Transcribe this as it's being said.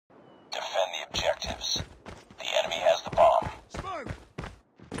objectives. The enemy has the bomb. Smoke!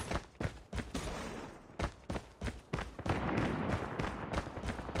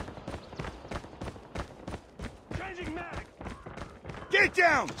 Changing mag! Get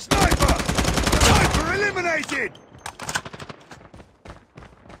down! Sniper! Sniper eliminated!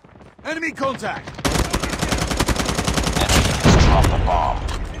 Enemy contact! Enemy has dropped the bomb.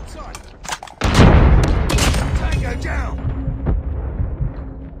 Inside! Tango down!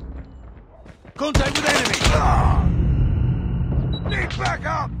 Contact with enemy! Ah! Need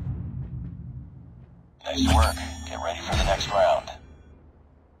backup! Nice work. Get ready for the next round.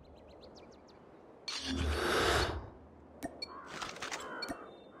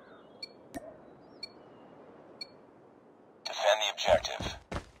 Defend the objective.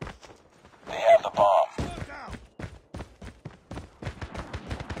 They have the bomb. Look out!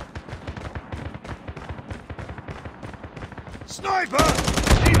 Sniper!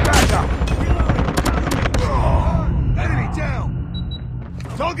 Need backup! Oh, enemy down!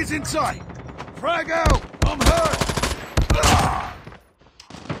 Target's in sight! Frag out! I'm hurt! Ah!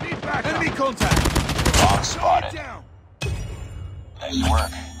 Need backup! Enemy contact! Bomb spotted. Down! Nice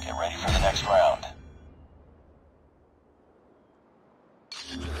work. Get ready for the next round.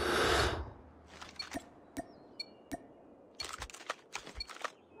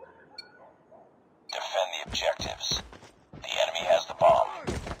 Defend the objectives. The enemy has the bomb.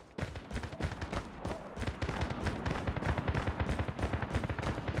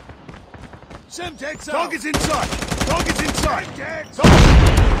 Semtex out! Target's in sight! Target's in sight! The enemy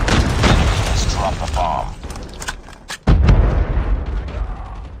has dropped the bomb.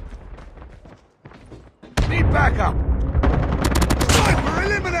 Need backup! Sniper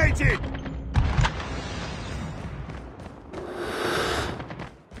eliminated!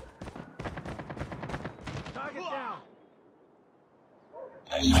 Target down!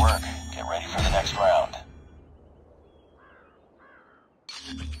 Nice work. Get ready for the next round.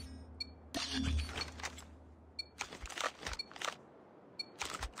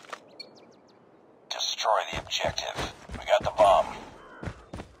 Destroy the objective. We got the bomb.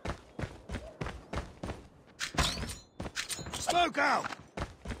 Smoke out!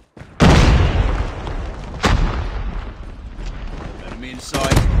 Enemy in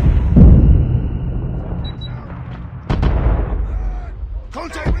sight.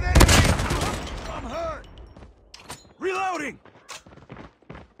 Contact with enemy! I'm hurt! Reloading!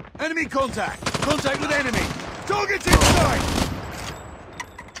 Enemy contact! Contact with enemy! Target's in sight!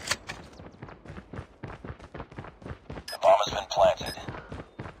 The bomb has been planted.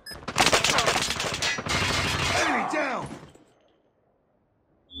 Enemy down!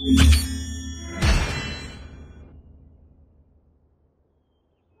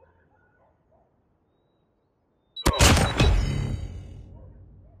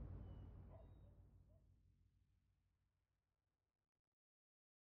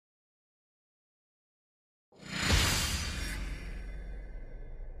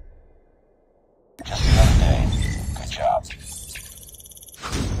 Just another day. Good job.